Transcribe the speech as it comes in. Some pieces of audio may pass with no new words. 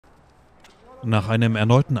Nach einem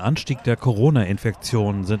erneuten Anstieg der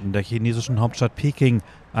Corona-Infektionen sind in der chinesischen Hauptstadt Peking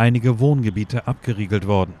einige Wohngebiete abgeriegelt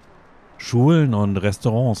worden. Schulen und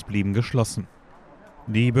Restaurants blieben geschlossen.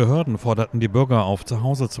 Die Behörden forderten die Bürger auf, zu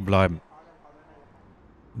Hause zu bleiben.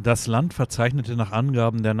 Das Land verzeichnete nach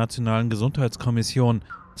Angaben der Nationalen Gesundheitskommission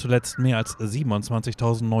zuletzt mehr als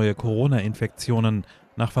 27.000 neue Corona-Infektionen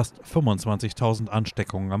nach fast 25.000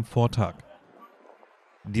 Ansteckungen am Vortag.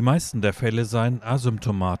 Die meisten der Fälle seien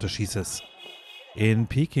asymptomatisch, hieß es. In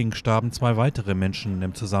Peking starben 2 weitere Menschen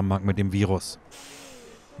im Zusammenhang mit dem Virus.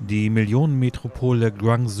 Die Millionenmetropole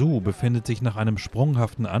Guangzhou befindet sich nach einem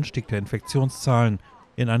sprunghaften Anstieg der Infektionszahlen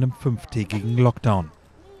in einem 5-tägigen Lockdown.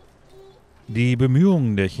 Die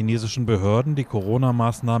Bemühungen der chinesischen Behörden, die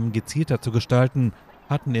Corona-Maßnahmen gezielter zu gestalten,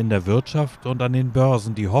 hatten in der Wirtschaft und an den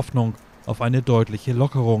Börsen die Hoffnung auf eine deutliche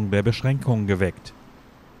Lockerung der Beschränkungen geweckt.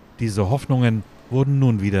 Diese Hoffnungen wurden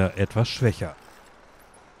nun wieder etwas schwächer.